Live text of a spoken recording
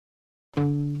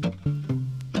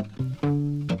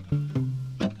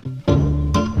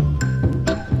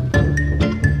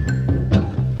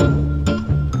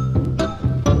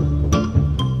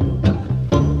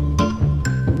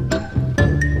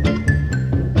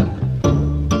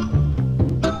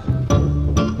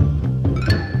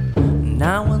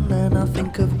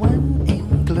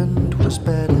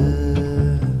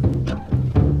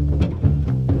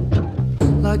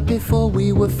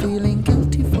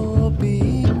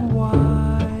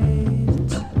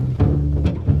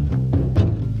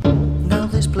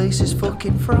place is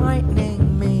fucking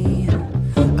frightening me.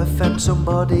 Offend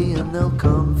somebody and they'll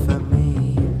come for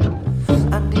me.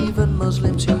 And even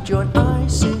Muslims who join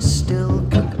ISIS still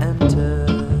can enter.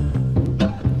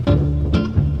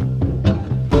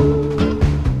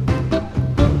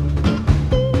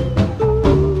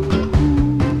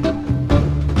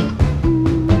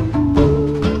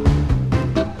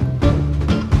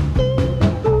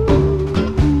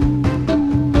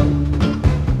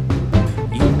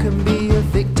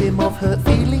 Of hurt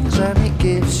feelings and it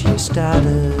gives you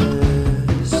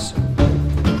status.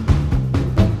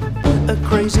 A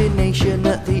crazy nation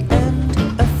at the end,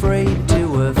 afraid to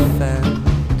offend.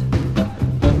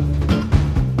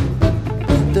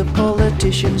 The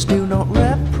politicians do not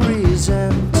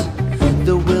represent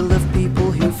the will of people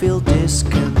who feel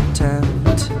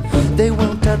discontent. They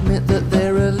won't admit that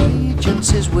their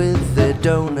allegiance is with their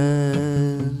donors.